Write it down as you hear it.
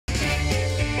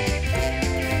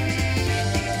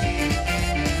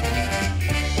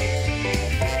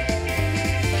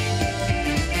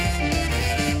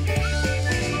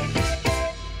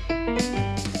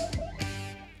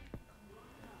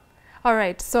All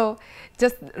right, so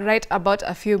just right about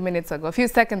a few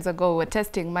seconds ago, we were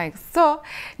testing mics. So,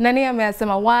 nani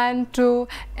amesema 1, 2,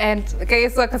 and okay,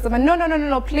 so akasema,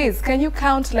 no, please, can you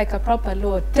count like a proper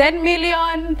load? 10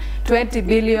 million, 20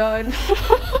 billion.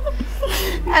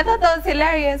 I thought that was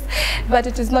hilarious, but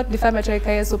it is not defamatory,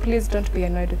 Kaya, so please don't be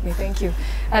annoyed with me. Thank you.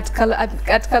 At Color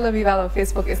Vival on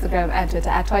Facebook, Instagram, and Twitter.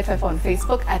 At Y254 on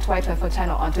Facebook. At Y254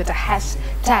 channel on Twitter.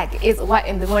 Hashtag is Y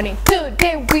in the morning.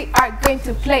 Today we are going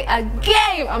to play a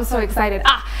game. I'm so excited.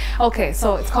 Okay,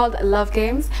 so it's called Love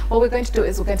Games. What we're going to do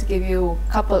is we're going to give you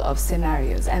a couple of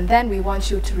scenarios, and then we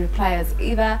want you to reply as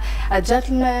either a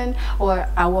gentleman or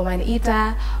a woman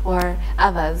eater or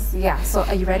others. Yeah, so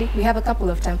are you ready? We have a couple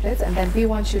of templates, and then we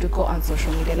want you to go on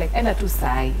social media, like enda tu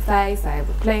sai,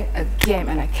 we're playing a game,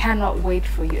 and I cannot wait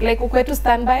for you. Like ukwetu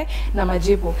standby na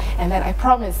majibu, and then I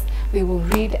promise we will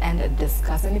read and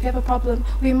discuss. And if you have a problem,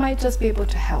 we might just be able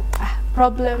to help.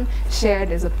 Problem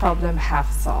shared is a problem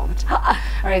half solved. All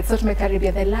right, so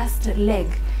tumekaribia the last leg.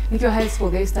 If you're high school,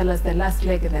 they used to tell us the last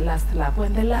leg and the last lap.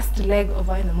 When the last leg of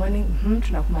in the morning,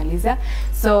 tunakumaliza.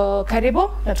 So karibu,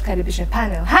 na tukaribishe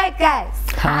panel. Hi guys.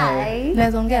 Hi.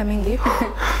 Nazongea mingi.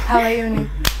 How are you?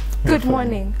 Good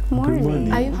morning.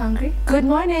 Morning. Are you hungry? Good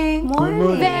morning.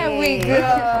 Morning. There we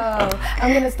go.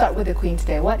 I'm going to start with the queen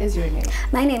today. What is your name?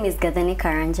 My name is Y254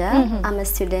 Karanja. I'm a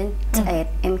student at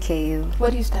MKU.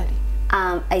 What do you study?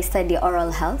 I study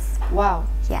oral health. Wow.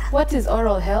 Yeah. What is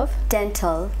oral health?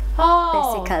 Dental.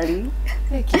 Oh. Basically.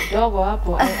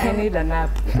 I need a nap.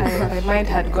 My mind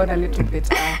had gone a little bit.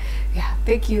 Yeah.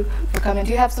 Thank you for coming.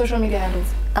 Do you have social media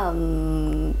handles?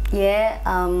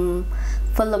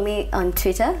 Follow me on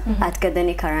Twitter at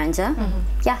Y254.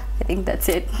 Yeah, I think that's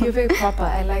it. You're very proper.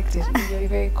 I liked it. You're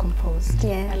very composed.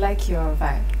 Yeah. I like your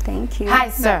vibe. Thank you. Hi,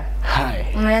 sir.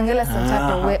 Hi.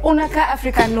 Unaka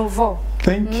African Nouveau.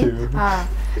 Thank you.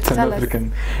 It's an Tell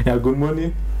African. Yeah, good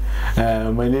morning.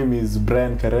 My name is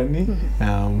Brian Karani.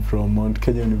 I'm from Mount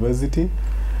Kenya University.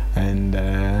 And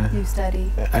you study?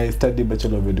 I study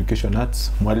Bachelor of Education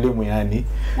Arts. Mwalimu yani.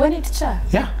 When it's teacher?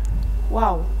 Yeah.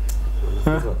 Wow.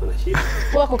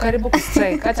 Wako karibu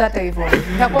kustrike, hata hivyo.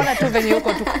 Nakuona tu venye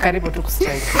uko tu karibu tu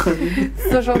kustrike.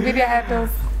 Social media handles?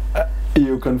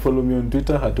 You can follow me on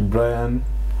Twitter at Brian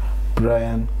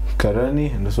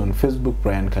Karani, and also on Facebook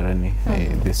Brian Karani.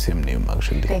 The same name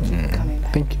actually. Thank you for coming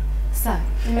back. Thank you. Sir,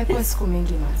 nimekuwa siku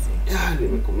mingi masi.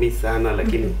 Nimekumisi sana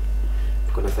lakini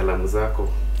tuko na salamu zako.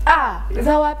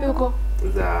 Za wapi huko?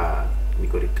 Za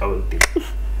Migori County.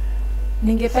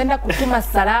 Ningependa kutuma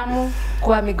salamu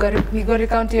kwa Migori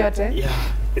County yote. Yeah,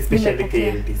 especially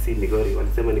KMTC Migori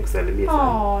walisema nikusalimie sana.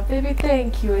 Oh, baby,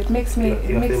 thank you. It makes me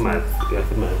famous.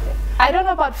 I don't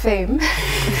know about fame,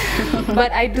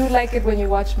 but I do like it when you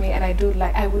watch me, and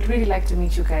I would really like to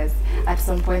meet you guys at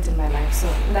some point in my life. So,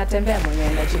 natembea mwenyewe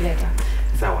najileta.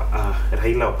 Sawa,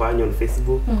 Raila Opanyo on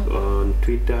Facebook, on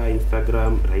Twitter,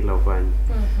 Instagram, Raila Opanyo.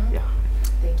 Yeah.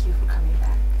 Thank you for coming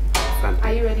back.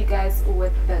 Are you ready, guys,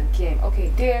 with the game?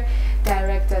 Okay, dear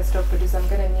director, stock producer, I'm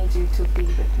going to need you to be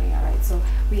with me, all right? So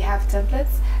we have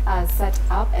templates set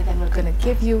up, and then we're going to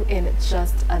give you in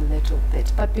just a little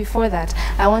bit. But before that,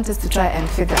 I want us to try and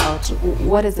figure out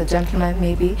what is a gentleman,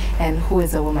 maybe, and who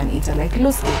is a woman eater. Like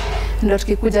loosely, ndo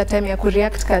tukikuja time ya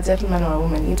kureact ka gentleman or a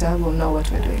woman eater, we'll know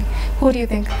what we're doing. Who do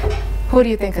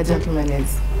you think a gentleman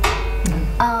is?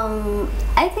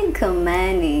 I think a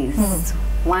man is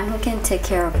one who can take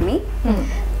care of me.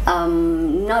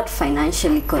 Not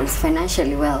financially, because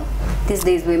financially, well, these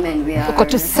days women, we are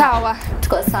tuko sawa.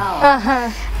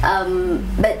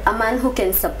 But a man who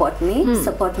can support me,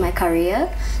 support my career,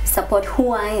 support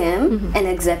who I am, and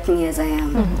accept me as I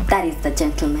am. That is the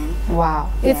gentleman. Wow.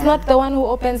 Yeah. It's not the one who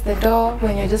opens the door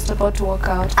when you're just about to walk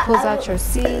out, pulls out your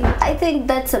seat. I think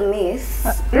that's a myth.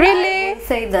 Really? I would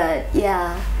say that,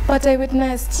 yeah. But I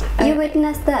witnessed. You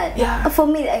witnessed that? Yeah. For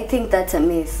me, I think that's a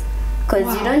myth.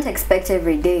 Because you don't expect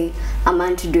every day a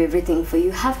man to do everything for you.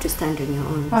 You have to stand on your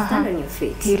own. Stand on your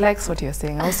feet. He likes what you're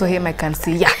saying. Also him, I can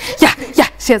see. Yeah.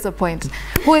 She has a point.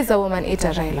 Who is a woman eater,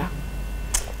 Raila?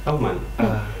 A woman.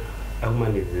 A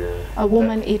woman is a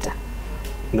woman eater.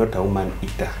 Not a woman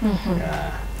eater.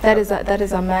 That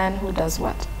is a man who does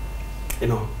what? You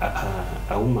know,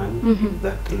 a woman is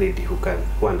that lady who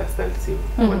understands you,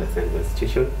 who understands your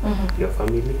situation, your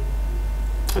family,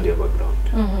 and your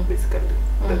background. Basically,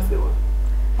 that's the one.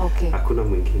 Okay. Hakuna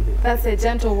mwingine. That's a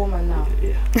gentle woman now.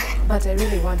 Yeah. But I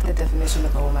really want the definition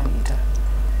of a woman eater.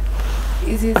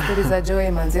 Is it there is a joy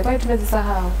manze? Why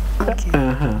tumezisahau? Okay.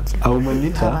 A woman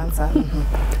eater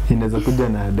inaweza kuja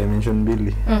na dimension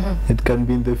mbili. It can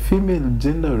be in the female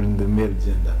gender or in the male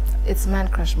gender. It's Man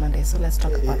Crush Monday, so let's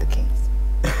talk about the kings.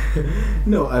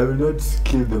 No, I will not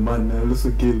kill the man. I will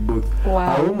also kill both.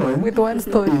 Wow. A woman, With one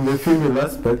stone. in the female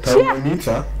aspect, a woman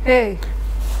eater, Hey.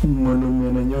 mwanaume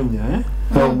ananyonya,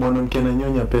 au mwanamke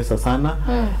ananyonya pesa sana,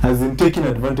 as in taking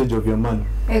advantage of your man.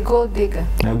 A gold digger.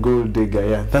 A gold digger,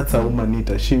 yeah, that's a woman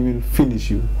eater. She will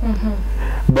finish you.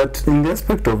 But in the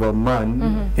aspect of a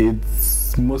man,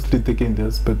 it's mostly taking the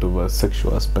aspect of a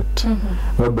sexual aspect,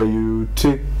 whereby you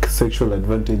take sexual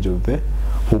advantage of the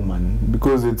woman,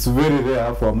 because it's very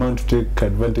rare for a man to take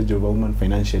advantage of a woman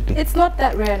financially. It's not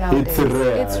that rare nowadays. It's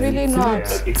rare. It's really It's not. rare.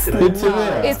 It's It's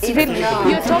rare. It's really.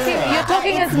 You're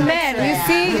talking as men. You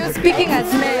see, you're speaking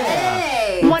as men.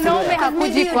 Mwanaume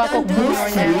hakuji kwako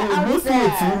kunyonya. Mostly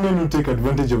it's women who take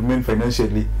advantage of men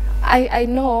financially. I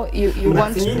know you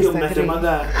want to disagree.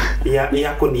 Mnasemaga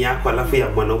yako ni yako alafu ya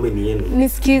mwanaume ni yenu.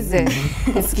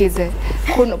 Nisikize.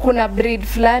 Kuna breed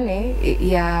fulani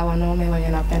ya wanaume wenye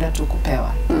napenda tu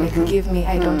kupewa. Like give me,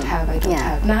 I don't have.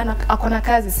 Na akona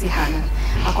kazi si hana.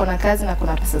 Akona kazi na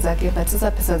kuna pesa zake, but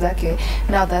sasa pesa zake,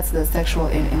 now that's the sexual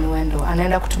innuendo.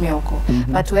 Anaenda kutumia huko.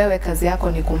 But wewe kazi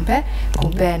yako ni kumpe,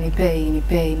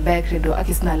 nipe credo,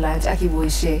 akisina lunch,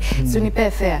 akiboishe. Si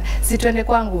unipe fare. Si tuende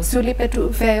kwangu, si ulipe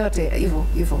tu fare yote.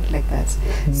 Evil like that.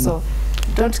 So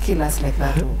don't kill us like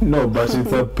that. No, but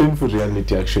it's a painful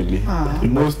reality actually.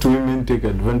 Most women take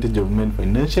advantage of men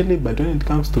financially, but when it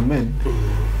comes to men,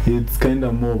 it's kind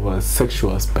of more of a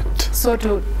sexual aspect. So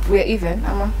we're even,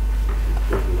 Ama?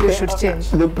 We should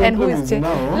change. And who is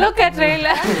changing? Look at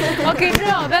Rayla. Okay,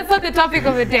 no, that's not the topic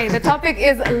of the day. The topic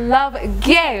is love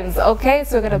games, okay?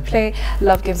 So we're going to play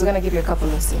love games. We're going to give you a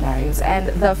couple of scenarios. And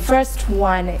the first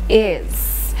one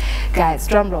is, guys,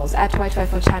 drum rolls, at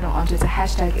Y254 channel on Twitter.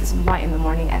 Hashtag is Y in the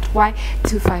morning at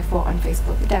Y254 on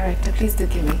Facebook. Director, please do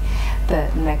give me the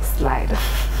next slide.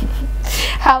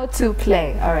 How to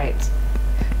play. All right.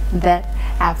 Then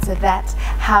after that,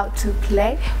 how to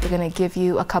play, we're going to give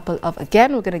you a couple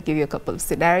of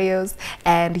scenarios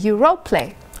and you role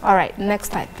play. All right,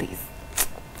 next slide, please.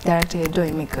 Director, you're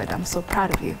doing me good. I'm so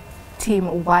proud of you. Team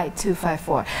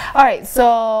Y254. All right,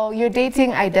 so you're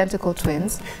dating identical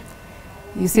twins.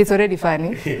 You see, it's already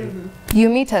funny. You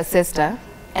meet her sister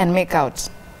and make out,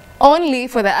 only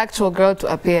for the actual girl to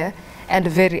appear and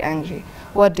very angry.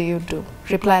 What do you do?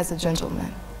 Reply as a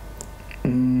gentleman.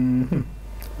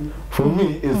 For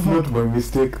me, it's not by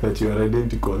mistake that you are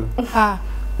identical.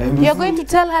 And you're going to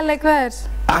tell her like that?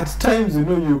 At times, you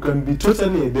know, you can be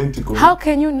totally identical. How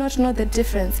can you not know the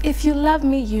difference? If you love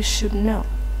me, you should know.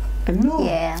 No.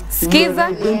 Yeah.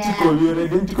 Skiza? You're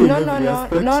identical.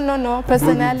 No.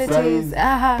 Personalities.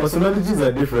 Personalities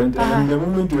are different. And the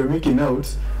moment you're making out,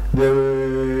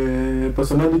 the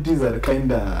personalities are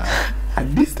kind of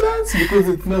at distance because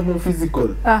it's not more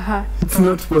physical. It's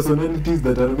not personalities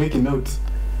that are making out.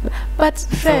 But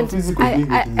friend,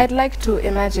 I'd like to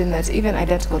imagine that even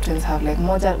identical twins have like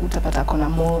moja utapata kona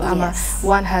mole, ama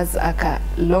one has a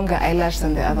longer eyelash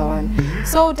than the other one.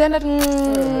 So then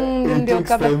it takes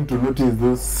time to notice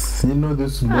those, you know,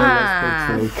 those small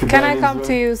aspects. Like can I come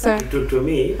to you, sir? To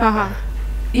me.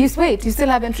 You still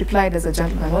haven't replied as a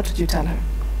gentleman. What did you tell her?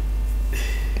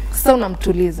 So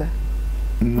namtuliza.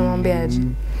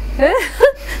 Namwambiaje?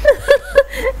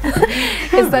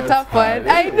 It's a tough one.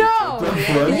 I know.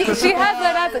 She has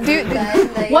an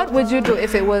answer. What would you do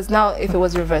if it was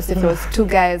reversed? If it was two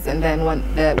guys and then one,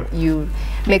 you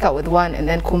make out with one and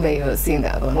then kumbe you're seeing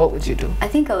the other one, what would you do? I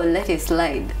think I would let it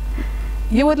slide.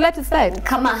 You would let it slide?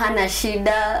 Kama hana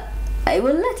shida, I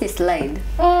will let it slide.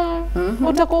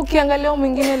 Utakuwa ukiangalia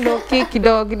mwingine loki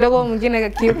kidogo mwingine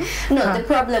cute. No, the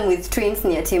problem with twins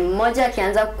ni ati mmoja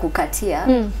akianza kukatia,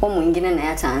 huyo mwingine naye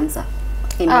ataanza.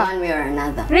 In one way or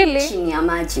another. Really? Chini ya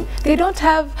maji. They don't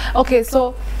have. Okay,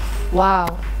 so wow.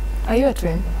 Are you a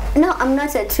twin? No, I'm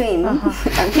not a twin.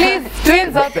 Please,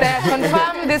 twins out there,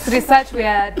 confirm this research we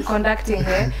are conducting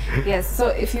here. Yes. So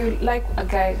if you like a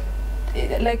guy,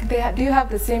 like do you have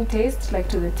the same taste, like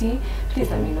to the T?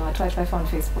 Please let me know at Y254 on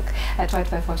Facebook, at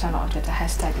Y254 channel on Twitter.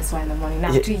 Hashtag is Y in the morning.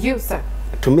 Now to you, sir.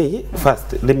 To me,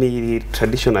 first, let me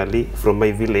traditionally from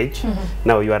my village.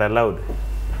 Now you are allowed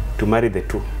to marry the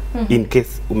two. In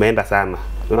case umeenda sana.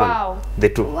 Wow. The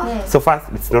two. Wow. So first,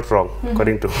 it's not wrong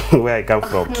according to where I come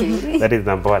from. That is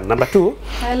number one. Number two,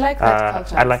 I like that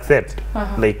culture. I'll accept.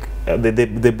 Like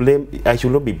the blame, I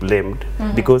should not be blamed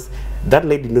because that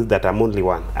lady knows that I'm only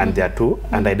one and there are two,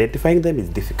 and identifying them is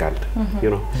difficult. You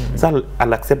know, so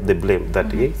I'll accept the blame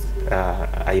that yes,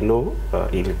 I know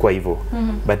ilikuwa hivyo.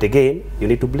 But again, you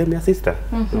need to blame your sister.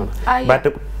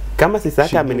 But kama sisi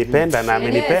yake amenipenda na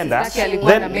amenipenda,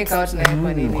 then make out na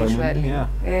kwa nini usually.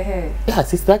 Yeah,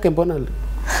 sister yake mbona.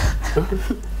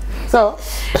 So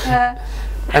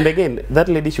And again, that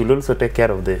lady should also take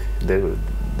care of the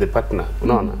partner.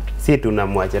 No. Si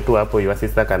tunamwacha tu hapo, your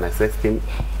sister can access him.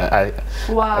 I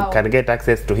can get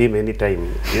access to him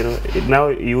anytime. You know, now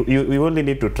you only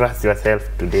need to trust yourself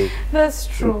today. That's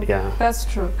true. Yeah. That's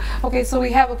true. Okay, so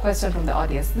we have a question from the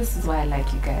audience. This is why I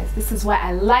like you guys. This is why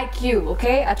I like you,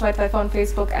 okay? At Y254 on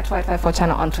Facebook, at Y254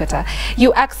 channel on Twitter.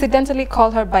 You accidentally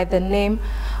call her by the name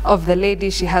of the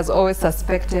lady she has always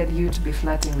suspected you to be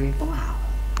flirting with. Wow.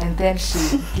 And then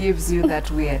she gives you that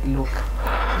weird look.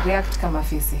 React kama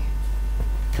fisi.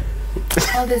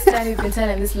 All this time you've been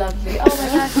telling this lovely, oh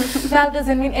my gosh, Val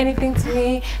doesn't mean anything to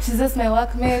me. She's just my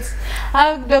workmate.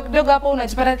 Dog hapo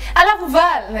unajipata. Alafu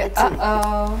Val, like,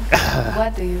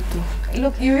 what do you do?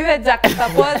 Look, you even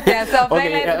juxtapose yourself.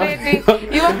 Okay,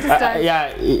 You want to start?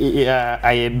 Yeah,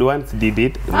 I had once did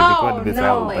it. Oh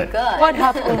no! Oh my God. What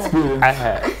happened?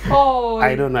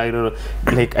 I don't know.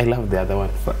 Like, I love the other one.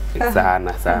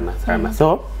 Sana.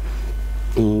 So,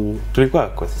 tulikuwa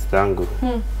kwa sister yangu.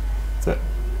 So,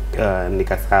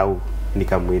 nikasahau,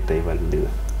 nikamuita even.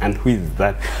 And who is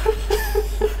that?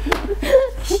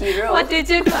 Shiro. What did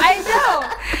you do? I know.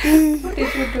 What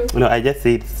did you do? No, I just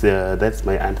said that's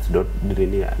my aunt's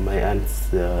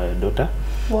daughter.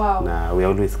 Wow. Nah, we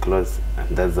always close,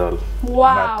 and that's all.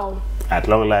 Wow. But at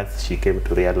long last, she came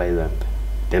to realize and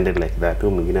it ended like that.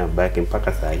 Back in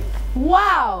Pakistan.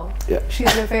 Wow. Yeah.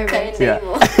 She's your favorite. Yeah.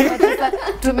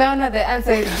 Tumeona the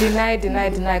answer is deny.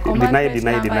 Commandment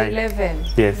number 11.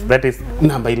 Yes, that is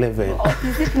number 11. Oh,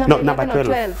 is it number 11 or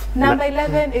 12? Number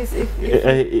 11 is if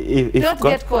don't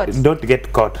get caught. Don't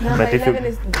get caught. Number but 11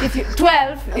 is if you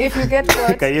 12 if you get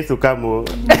caught. Kayesu kamo.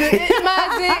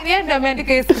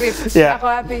 Yeah.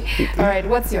 All right,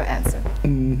 what's your answer?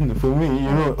 For me,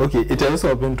 you know, okay, it also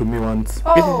happened to me once.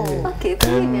 Oh. Okay,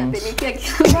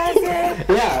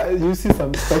 yeah, you see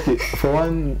some. Okay, for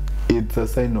one, it's a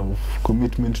sign of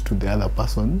commitment to the other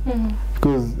person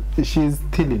because she's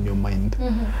still in your mind.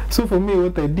 So for me,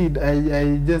 what I did,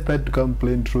 I just had to come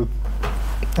plain truth,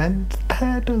 and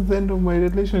that was the end of my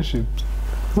relationship.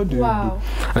 What do you do?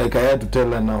 Like, I had to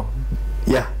tell her now.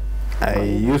 Yeah, I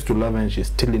used to love her, and she's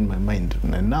still in my mind,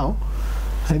 and now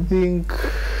I think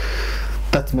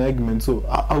that's my argument. So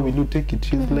how will you take it?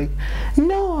 She's like,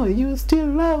 no, you still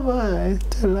love her. I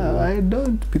still love her. I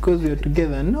don't, because we are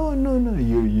together. No.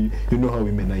 You know how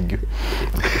women argue.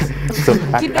 So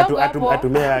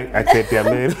atumea accept your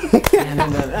man.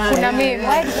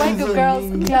 Why do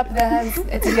girls clap their hands?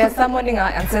 They are summoning our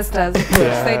ancestors.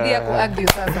 Kusaidia kuargue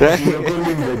sasa.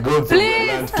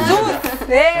 Please,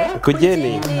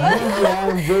 Kujeni.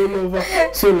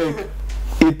 So like,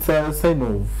 it's a sign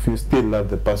of you still love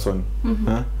the person.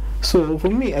 So for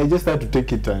me, I just had to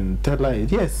take it and tell her,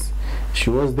 yes, she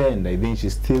was there, and I think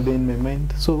she's still there in my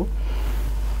mind. So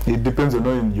it depends on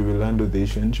how you will handle the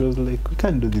issue. And she was like, we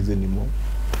can't do this anymore.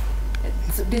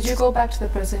 So did you go back to the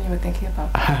person you were thinking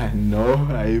about? No,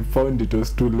 I found it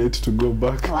was too late to go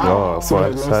back. Wow. So I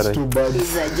lost too bad.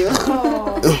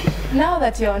 Now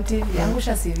that you're on TV,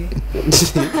 angusha CV.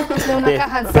 Unaka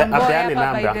handsome boy hapa,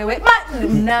 by the way.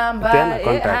 Number,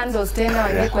 handles tena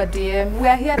wangekwa DM. We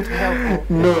are here to help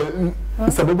you. No,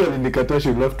 sababu alinikataa,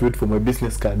 she will have to wait for my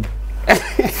business card.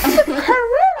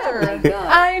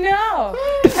 I know.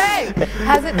 Hey,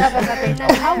 has it ever happened?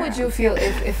 How would you feel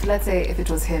if, let's say, if it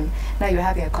was him, now you're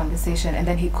having a conversation and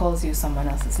then he calls you someone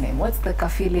else's name? What's the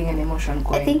feeling and emotion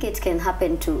going? I think it can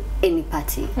happen to any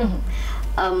party.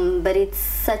 But it's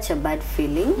such a bad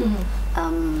feeling.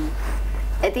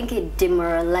 I think it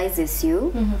demoralizes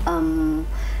you.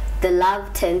 The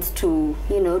love tends to,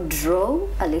 draw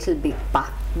a little bit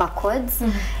backwards.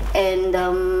 And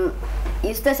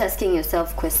you start asking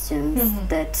yourself questions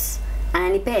that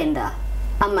ananipenda,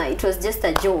 ama it was just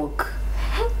a joke,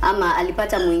 ama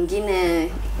alipata mwingine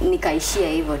nikaishia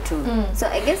hivyo tu. So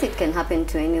I guess it can happen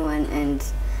to anyone, and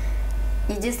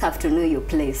you just have to know your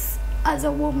place as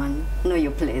a woman. Know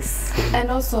your place.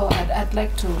 And also, I'd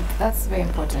like to, that's very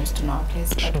important to know our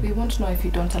place, but we won't know if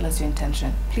you don't tell us your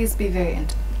intention. Please be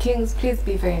Kings, please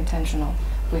be very intentional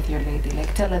with your lady.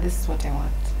 Like, tell her, this is what I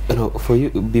want. For you,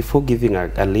 before giving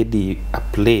a lady a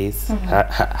place,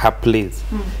 her place,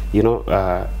 you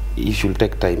should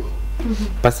take time.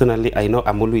 Personally, I know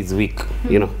I'm always weak,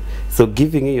 so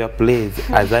giving you a place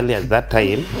as early as that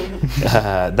time,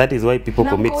 that is why people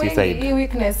commit suicide.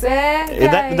 Weakness,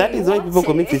 that is why people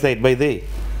commit suicide, by the way,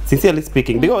 sincerely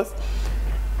speaking, because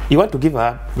you want to give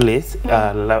her a place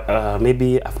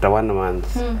maybe after 1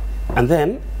 month, and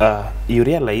then you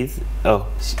realize,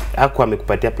 hakuwa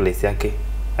amekupatia place yake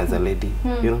as a lady,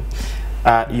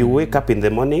 you wake up in the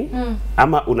morning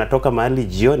ama unatoka mahali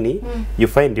jioni you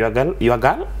find your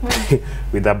girl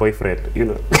with a boyfriend, you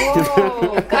know.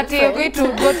 Ati you're going to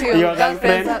go to your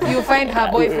girlfriend, you find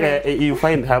her boyfriend. You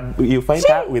find her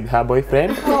with her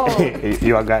boyfriend.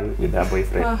 Your girl with her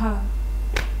boyfriend.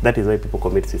 That is why people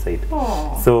commit suicide.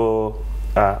 So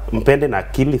mpende na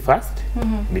akili first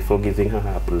before giving her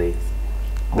a place.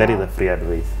 That is a free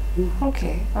advice.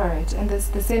 Okay, all right. And there's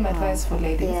the same advice for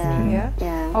ladies.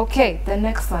 Yeah. Okay, the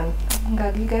next one.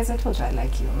 You guys, I told you I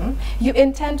like you. You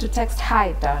intend to text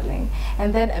hi, darling,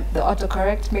 and then the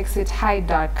autocorrect makes it hi,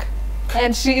 dark.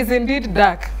 And she is indeed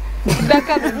dark.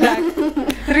 Darker than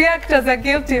dark. React as a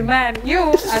guilty man. You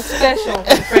are special,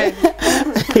 friend.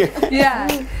 Yeah.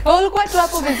 Ulikuwa tu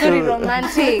hapo vizuri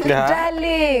romantic.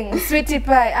 Darling, sweetie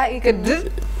pie. You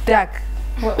could dark.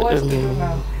 What do you do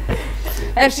now?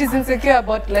 And she's insecure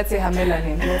about, let's say, her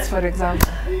melanin, yes, for example.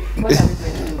 What are we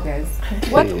going to do,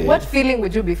 guys? What feeling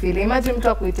would you be feeling? Imagine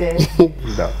talk with a...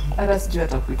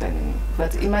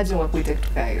 But imagine what we take to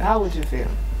Kayo. How would you feel?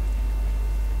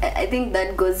 I think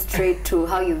that goes straight to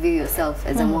how you view yourself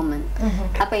as a woman.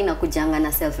 Hapa inakujanga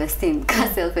na self-esteem. Ka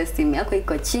self-esteem yako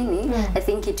iko chini, I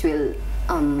think it will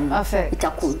affect.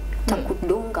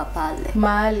 Itakudunga pale.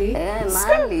 Mahali.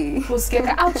 Mahali.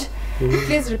 Uskeka, ouch.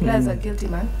 Please reply as a guilty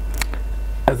man.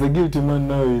 As a guilty man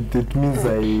now, it means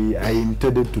I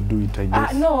intended to do it, I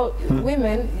guess. No,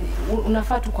 women,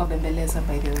 unafaa tu kwa bembeleza,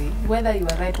 by the way. Whether you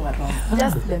are right or wrong.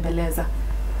 Just bembeleza.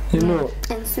 You know.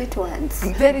 And sweet words.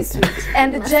 Very sweet.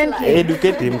 And gently.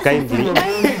 Educate him kindly.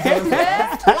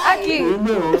 You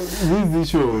know, this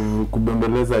issue of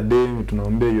kubembeleza dem,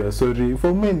 tunaambia you are sorry.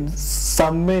 For men,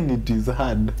 some men it is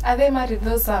hard. Are they married,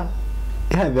 those some?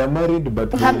 Yeah, they are married,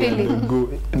 but happily.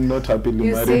 Not happily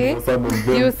you married see? for some of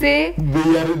them. You see?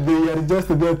 They are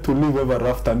just there to live ever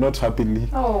after, not happily.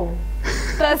 Oh,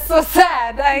 that's so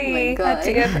sad. Oh my God.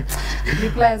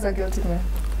 Reply as a guilty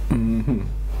man.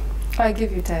 I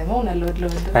give you time. Oh, load.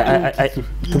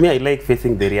 To me, I like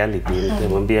facing the reality.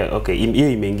 Namwambia, okay,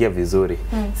 hiyo imeingia vizuri.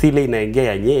 Si ile inaingia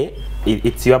ya nye,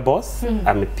 it's your boss.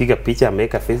 Amepiga picha,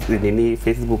 ameweka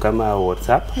Facebook ama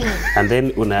WhatsApp, and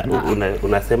then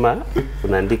unasema,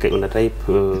 unaandika, type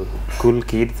cool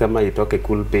kids ama itoke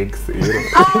cool pigs, you know.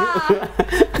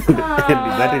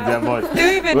 That is your boss. Do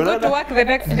you even go to work the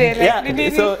next day? Like,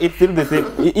 yeah, so it feels the same.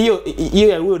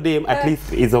 You them at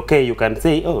least is okay. You can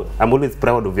say, oh, I'm always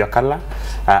proud of your color.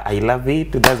 I love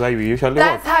it. That's why we usually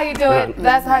That's how you do it.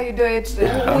 That's how you do it.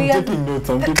 I'm taking notes.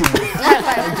 I'm taking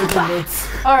notes.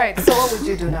 All right, so what would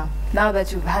you do now? Now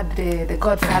that you've had the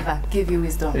Godfather give you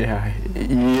wisdom. Yeah,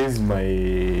 he is my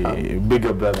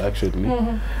bigger brother actually.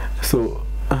 So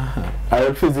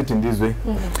I'll phrase it in this way.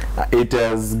 It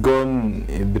has gone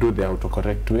through the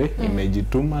autocorrect way.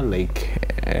 Imejituma, like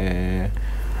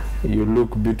you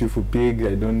look beautiful pig,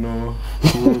 I don't know,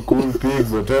 cool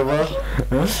pigs, whatever.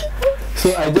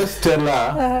 So I just tell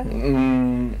her,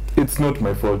 it's not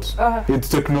my fault. It's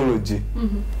technology.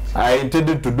 I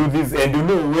intended to do this, and you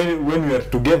know, when we are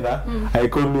together, I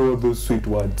call you all those sweet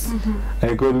words.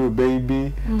 I call you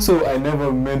baby. So I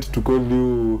never meant to call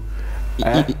you.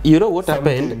 You know what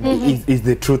happened is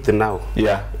the truth now.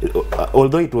 Yeah.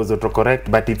 Although it was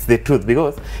autocorrect, but it's the truth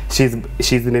because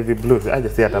she's navy blue. I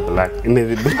just say it black.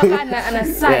 Navy blue.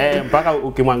 Mpaka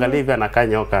ukimwangalia hivi anakaa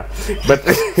nyoka.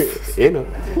 But you know.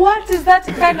 What is that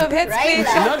kind of hate speech?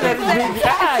 Not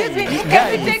Excuse me.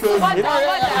 Can we take one?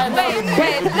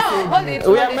 Wait. No, hold it.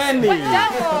 We are many.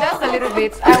 Just a little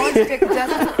bit. I want to take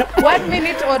just 1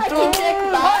 minute or two.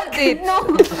 Hold it.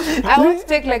 No. I want to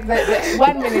take like the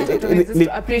 1 minute or 2 minutes just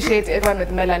to appreciate everyone with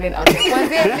melanin out there.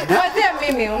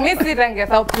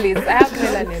 Please, I have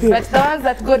melanin. But the ones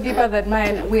that go deeper than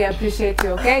mine, we appreciate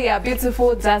you, okay? You are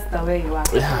beautiful just the way you are.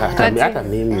 Hata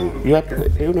mimi.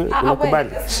 You know,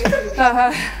 unakubali.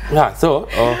 Yeah, so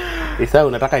isa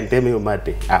unataka niteme hiyo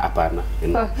mate. Hapana.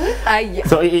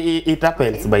 So it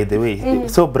happens, by the way.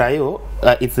 So Brayo,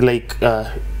 it's like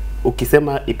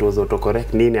ukisema it was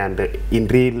autocorrect nini, and in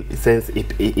real sense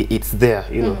it's there,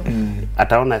 you know.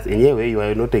 Ataona yenyewe you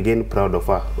are not again proud of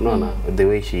her, unaona, the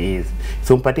way she is.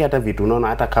 So mpatie hata vitu, unaona,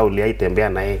 hata kauli aitembea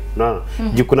naye, unaona.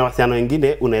 Juu kuna wasichana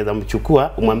wengine unaweza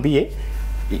mchukua umwambie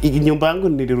nyumba yangu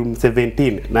ni room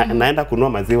 17 naenda kununua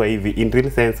maziwa hivi, in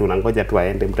real sense unangoja tu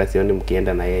aende, mtasioni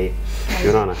mkienda na yeye,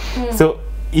 unaona. So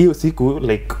hiyo siku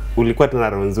like ulikuwa tuna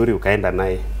roho nzuri ukaenda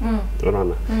naye,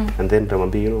 unaona. And then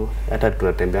tamwambia, you know, hata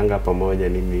tunatembeanga pamoja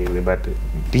nini, but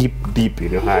deep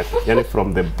in your heart, yani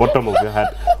from the bottom of your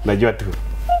heart, najua tu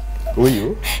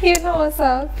huyu, you know what's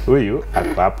up, huyu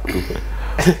ako hapo tu.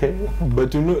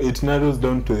 But you know, it narrows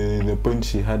down to the point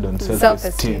she had on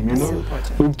self-esteem. You know,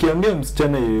 ukiambia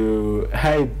msichana you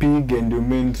high pig and you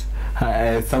meant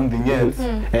something else,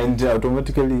 and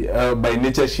automatically by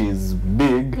nature she is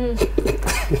big,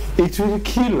 it will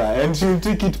kill her and she will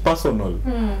take it personal.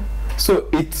 So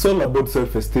it's all about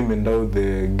self-esteem and how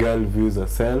the girl views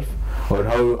herself, or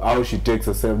how she takes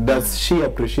herself. Does she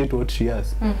appreciate what she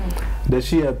has? Does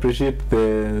she appreciate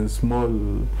the small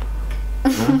boobs?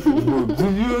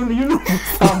 You know,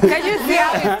 can you see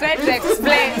how he's trying to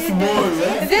explain?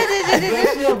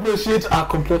 Does she appreciate her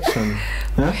complexion?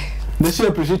 Does she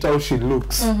appreciate how she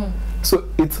looks? So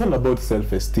it's all about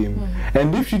self-esteem.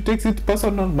 And if she takes it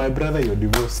personal, my brother, you're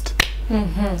divorced.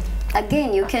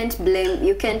 Again, you can't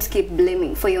keep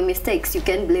blaming for your mistakes. You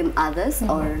can't blame others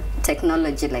or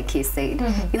technology, like he said.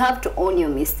 You have to own your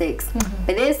mistakes.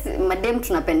 But this, madam,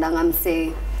 tunapendanga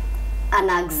mse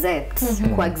accept,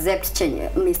 accept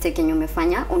mistake yenye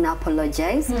umefanya, una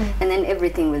apologize, and then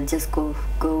everything will just go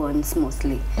on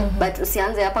smoothly. But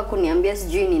usianze hapa kuniambia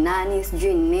sijui ni nani,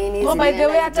 sijui ni nini. Oh, by the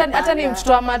way, hata ni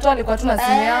mtoto wa mato alikuwa tu na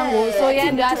simu yangu, so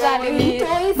yeye ndio hata alini. Mimi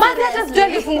hata sijui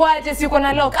alifunguaje, si uko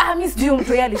na lock. Mimi sijui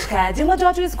mtu yeye alishikaje. Unajua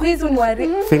watu siku hizi ni wari.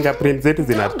 Fingerprints zetu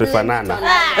zinatofanana.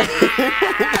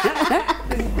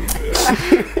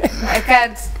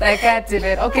 I can't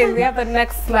even. Okay, we have the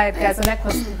next slide, guys. The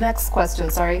next question,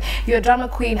 sorry. Your drama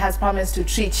queen has promised to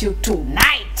treat you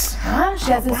tonight.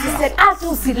 She has insisted,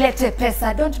 usilete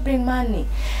pesa, don't bring money.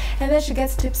 And then she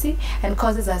gets tipsy and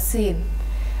causes a scene.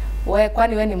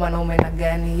 Kwani we ni mwanaume na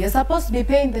gani? You're supposed to be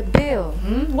paying the bill.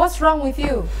 What's wrong with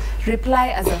you? Reply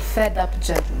as a fed up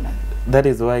gentleman. That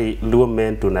is why Luo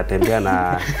men tunatembea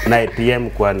na ATM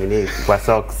kwa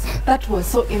socks. That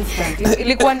was so instant.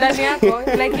 Ilikuwa ndani yako,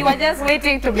 like you were just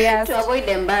waiting to be asked. To avoid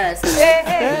embarrassment.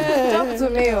 Hey, talk to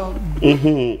me.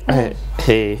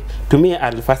 Hey, to me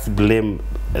I'll first blame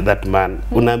that man.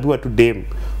 Unaambiwa tu dem.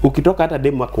 Ukitoka hata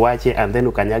dem wakuache and then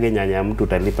ukanyage nyanya mtu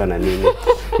utalipa na nini.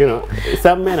 You know,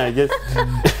 some men are just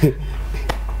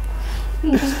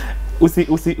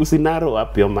usi narrow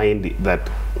up your mind that,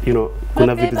 you know,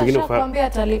 kuna vitu zingine kwambia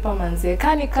atalipa manze.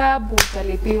 Kani kabu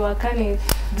utalipiwa, kani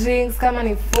drinks, kama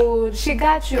ni food, she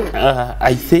got you.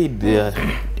 I said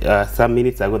some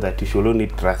minutes ago that you should only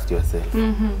trust yourself.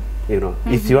 You know,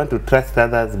 if you want to trust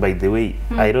others, by the way,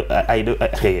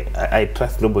 I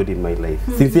trust nobody in my life.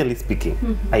 Sincerely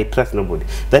speaking, I trust nobody.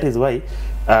 That is why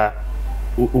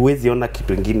uwezi ona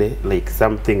kitu ingine like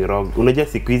something wrong. Unajua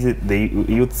siku hizi the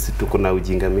youths tuko na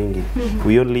ujinga mingi.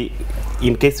 We only,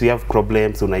 in case we have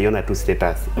problems, unaiona tu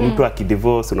status. Mtu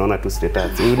akidivorce unaona tu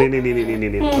status.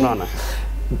 Unaona?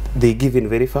 They give in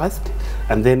very fast,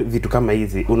 and then vitu kama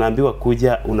hizi unaambiwa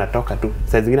kuja, unatoka tu.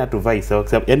 Saa zingine atuvai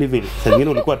socks. Yaani vile saa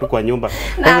zingine ulikuwa tu kwa nyumba.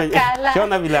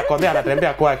 Shona vile akombea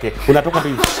anatembea kwake. Unatoka tu.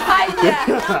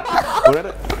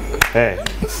 Hey.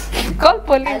 Call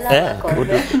police.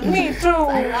 Me too.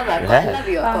 I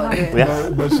love your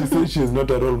code. But she said she is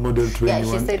not a role model to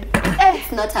anyone. She said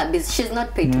it's not her business. She's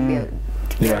not paid to be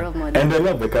a role model. And I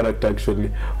love the character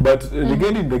actually. But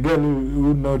regarding the girl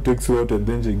who now takes you out and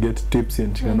then she gets tipsy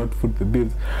and she cannot foot the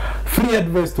bills. Free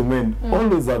advice to men,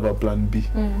 always have a plan B.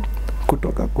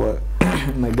 Kutoka kwa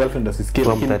my girlfriend asisikie,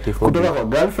 kutoka kwa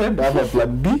girlfriend have a plan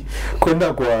B,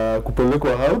 kwenda kwa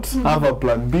kupelekwa out have a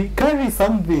plan B, carry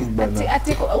something bana.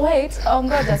 Wait,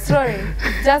 ngoja, sorry,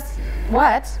 just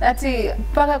what?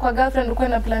 Paka kwa girlfriend uko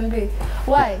na plan B,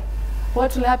 why?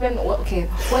 What will happen? Okay,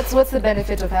 what's the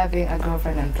benefit of having a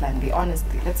girlfriend and plan B?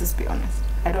 Honestly, let's just be honest.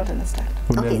 I don't understand.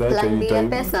 Okay, plan B ya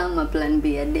pesa ama plan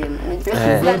B ya dem?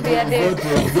 Plan B ya dem.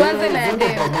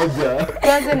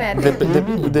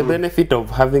 The benefit of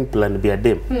having plan B ya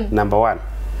dem, number one.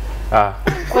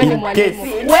 In case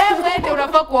wewe ndio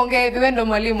unafaa kuongea hivi, wewe ndio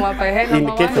mwalimu hapa.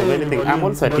 In case of anything, I'm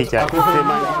also a teacher.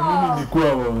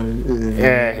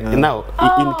 Now,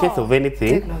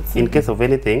 in case of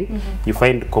anything, you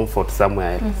find comfort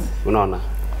somewhere else. Unaona?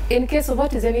 In case of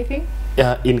what is anything?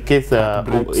 In case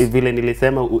vile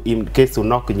nilisema, in case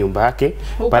unok nyumba yake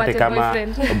pate kama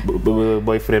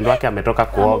boyfriend wake ametoka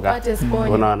kuoga,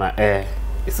 unaona,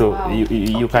 so wow.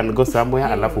 you can go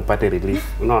somewhere alafu upate relief,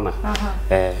 unaona.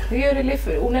 Hiyo relief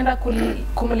unaenda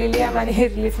kumlilia mani,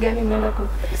 relief gani unaenda ku?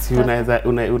 Si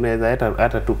unaweza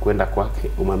hata tu kwenda kwake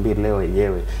umwambie leo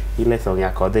wenyewe ile song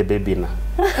yako the baby na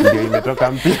ndio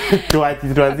imetoka mpya,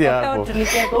 tuanzie hapo.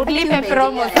 Ulipe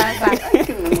promo sasa.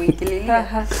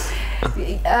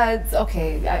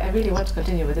 Okay, I really want to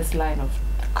continue with this line of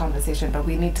conversation, but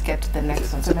we need to get to the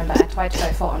next one. So remember, at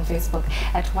Y254 on Facebook,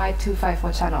 at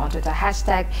Y254 channel on Twitter.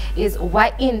 Hashtag is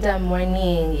Y in the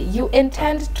morning. You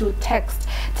intend to text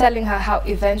telling her how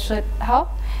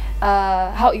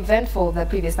how eventful the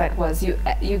previous night was.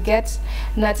 You get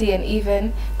Natty and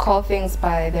even call things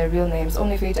by their real names,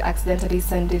 only for you to accidentally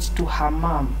send it to her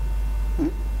mom.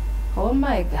 Oh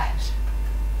my gosh.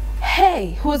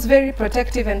 Hey, who's very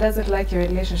protective and doesn't like your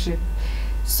relationship.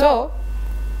 So,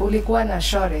 ulikuwa na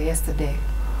shore yesterday.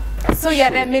 So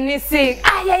you're reminiscing.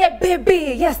 Ah, yeah,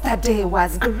 baby. Yesterday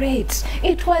was great.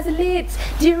 It was lit.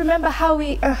 Do you remember how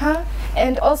we,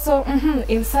 and also,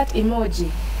 insert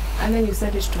emoji. And then you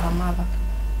send it to her mother.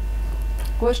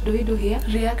 What do we do here?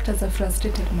 React as a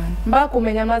frustrated man. Mbaka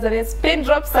umenyamaza. There's pin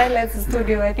drop silence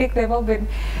studio. I think they've all been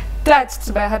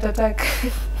touched by a heart attack.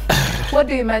 What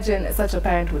do you imagine such a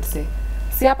parent would say?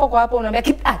 Si hapo kwa hapo unaambia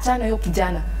achana hiyo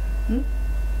kijana.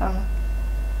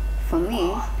 For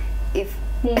me, if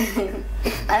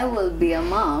I will be a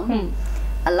mom,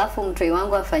 alafu mtoi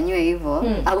wangu afanywe hivyo,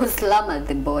 I will slam at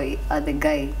the boy, at the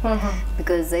guy,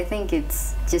 because I think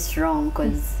it's just wrong,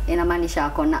 because inamaanisha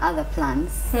ako na other plans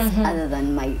other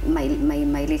than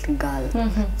my little girl.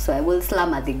 So I will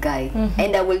slam at the guy,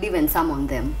 and I will even summon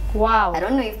them. Wow. I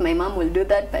don't know if my mom will do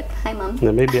that, but hi mom.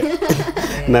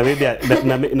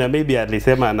 Na maybe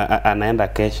alisema anaenda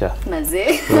kesha.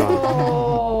 Mazee.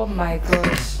 Oh my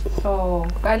gosh. Oh,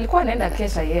 alikuwa anaenda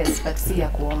kesha, yes, but si ya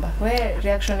kuomba. Where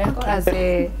reaction yako as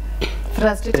a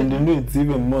frustrated? And you know it's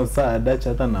even more sad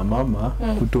hata na mama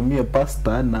kutumia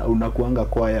pasta na unakuanga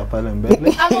kwaya pale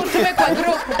mbele. Ama utume kwa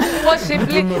group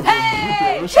worship lead.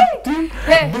 Hey!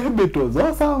 Baby, it was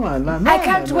awesome, man. I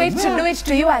can't wait to do it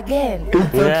to you again.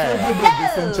 It's a tragedy of the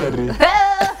century.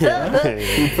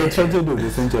 It's a tragedy of the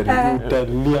century.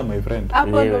 Utalia, my friend.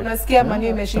 Hapo ndo unasikia manyo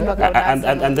imeshindwa kwa and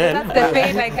then that's the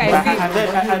pain like I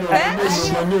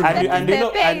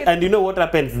feel. And you know what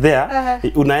happens there?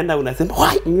 Unaenda unasema,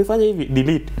 "Why nimefanya hivi?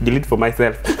 Delete for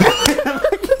myself."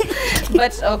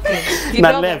 But okay.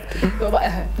 Na left.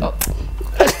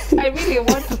 I really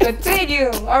want to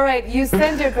continue. All right, you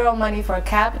send your girl money for a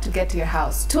cab to get to your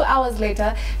house. 2 hours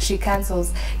later, she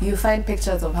cancels. You find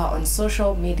pictures of her on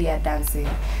social media dancing.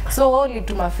 So only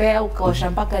to mafea ukaosha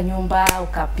mpaka nyumba,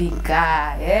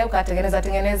 ukapika,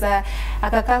 ukatengeneza,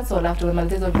 aka cancel after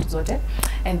umemaliza vitu zote.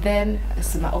 And then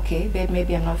okay, babe,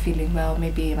 maybe I'm not feeling well,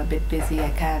 maybe I'm a bit busy, I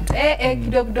can't.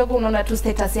 Kidogo unaona tu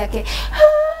status yake.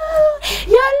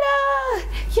 Yolo!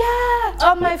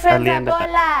 Yeah! Oh, my friend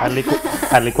Ebola!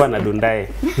 Alikuwa na dundae.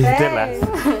 Tell us.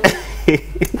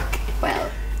 Well,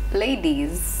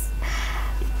 ladies,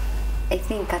 I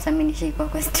think kata mimi nishikwa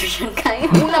kwa situation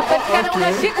kind. Unapatikana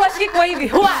unashikwa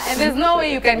hivi. And there's no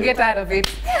way you can get out of it.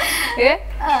 Yeah?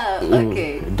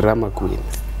 Okay. Drama queen.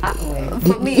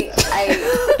 For me,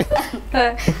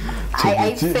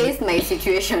 I faced my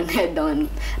situation head on.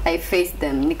 I faced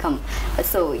them.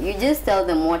 So you just tell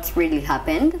them what really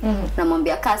happened.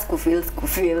 Namwambia kas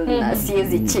kufeel na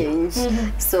siwezi change.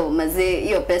 So maze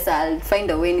hiyo pesa I'll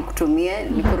find a way nikutumie,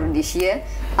 nikurudishie.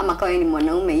 Ama kama ni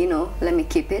mwanaume, you know, let me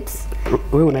keep it.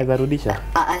 Wewe unaweza rudisha?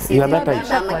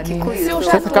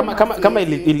 Sasa kama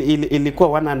ilikuwa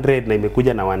 100 na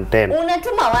imekuja na 110.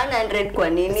 Unatuma 100 kwa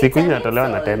nini? Siku hizi natolewa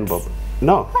na 10 bob.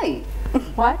 No.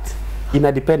 What?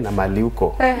 Ina depend na mali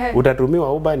uko.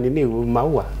 Utatumiwa uba nini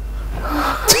maua?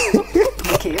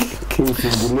 Okay.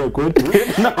 Usingilie kwetu.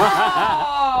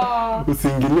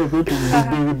 Usingilie kwetu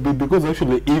because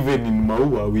actually even in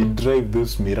Maua we drive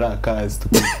those Mira cars to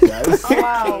guys.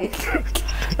 Wow.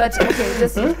 But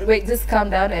okay, just calm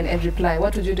down and reply.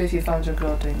 What would you do if you found your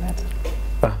girl doing that?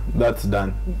 That's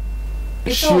done.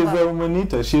 She's a woman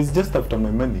eater. She's just after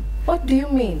my money. What do you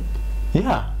mean?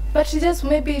 Yeah. But she just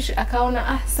maybe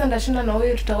akaona sasa ndashinda na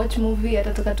wewe tutawatch movie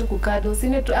atataka tu kukado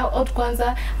sine tu out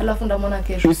kwanza alafu ndamona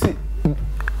kesho. You see,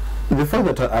 the fact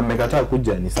that amekataa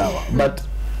kuja ni sawa, but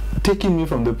taking me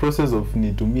from the process of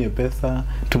nitumie pesa,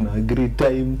 tuna agree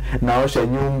time, naosha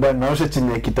nyumba, naosha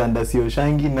chini ya kitanda sio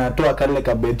shangi, natoa kale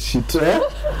ka bed sheet ile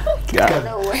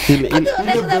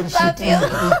bed sheet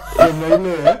na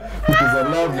ile kutuza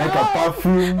love na ka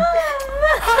perfume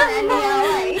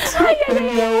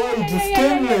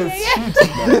stainless sheet.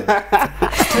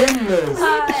 Stainless.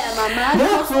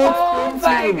 Oh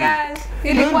my gosh.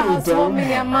 Ilikuwa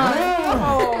housewarming ya mama.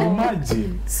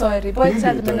 Imagine. Sorry, boy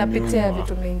child mnapitia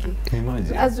vitu mingi.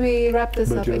 Imagine. As we wrap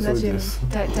this up, imagine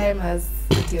time has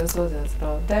your soldiers,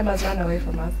 bro. Time has run away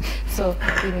from us. So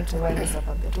we need to wind this up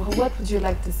a bit. What would you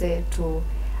like to say to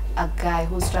a guy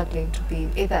who's struggling to be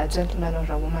either a gentleman or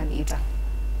a woman eater?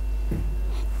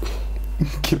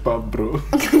 Keep up, bro.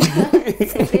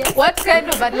 What kind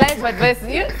of life advice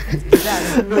you?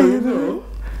 No, you know,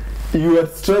 you are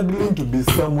struggling to be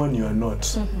someone you are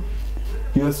not.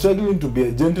 You are struggling to be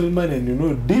a gentleman, and you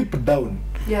know deep down,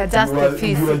 you are just a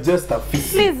fist. You are just a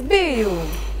fist. Please be you.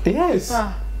 Yes.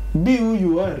 Be who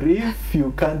you are. If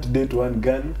you can't date one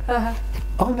girl,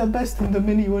 all the best in the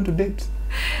many you want to date.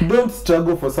 Don't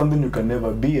struggle for something you can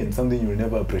never be and something you'll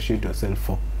never appreciate yourself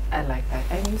for. I like that.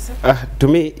 And you, sir? To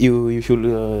me, you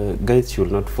should, guys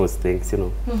should not force things, you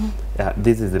know.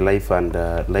 This is life, and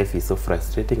life is so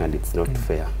frustrating and it's not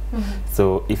fair.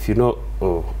 So if you know,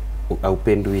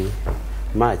 haupendwi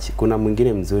much, kuna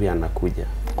mwingine mzuri anakuja.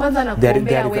 Kwanza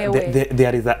nakuombea wewe.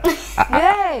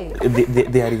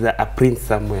 There is a prince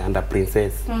somewhere and a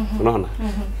princess. Unaona?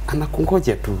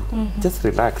 Anakungoja tu. Just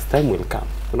relax, time will come.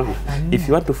 Unaona? If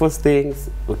you want to force things,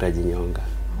 utajinyonga.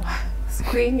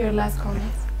 Queen, your last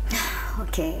comments.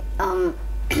 Okay.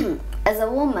 As a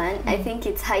woman, I think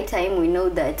it's high time we know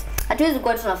that hatuwezi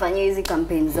kuwa tunafanya hizi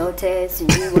campaigns zote,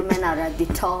 sijui women are at the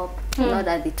top, not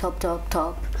at the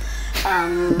top.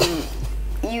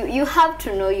 You have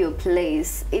to know your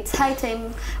place. It's high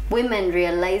time women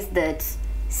realize that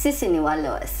sisi ni wale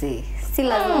wasi. Si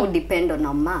lazima depend on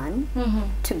a man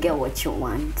to get what you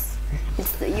want.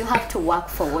 You have to work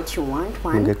for what you want.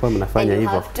 And you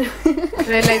have to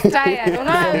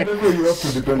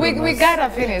we gotta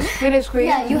finish Queen.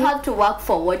 Yeah, you have to work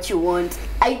for what you want.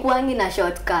 Haikuangi na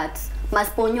shortcuts.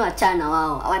 Masponyo achana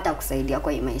wao hawatakusaidia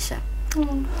kwa hii maisha.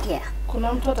 Yeah.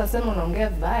 Kuna mtu atasema unaongea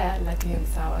vibaya lakini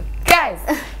sawa.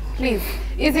 Guys, please,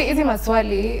 easy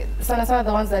maswali, sana the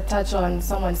ones that touch on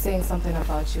someone saying something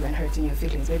about you and hurting your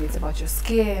feelings. Maybe it's about your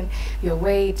skin, your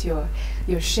weight,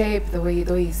 your shape, the way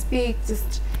you speak.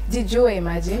 Just jijue,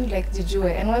 imagine, like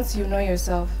jijue. And once you know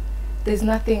yourself, there's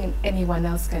nothing anyone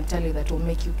else can tell you that will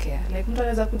make you care. Like mtu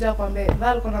anaweza kuja kwambia,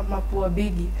 "Val kuna mapua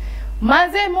bigi."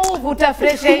 Manze move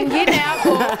utafresh ingine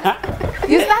hapo.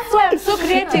 That's why I'm so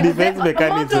creative. There's a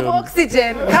amount of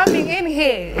oxygen coming in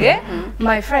here, yeah?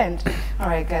 My friend. All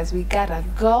right, guys, we gotta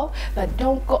go, but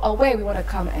don't go away. We want to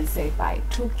come and say bye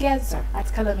together at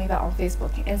Kalamiva on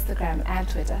Facebook, Instagram, and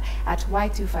Twitter, at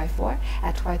Y254,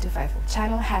 at Y254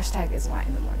 channel. Hashtag is Y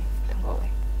in the morning. Don't go away.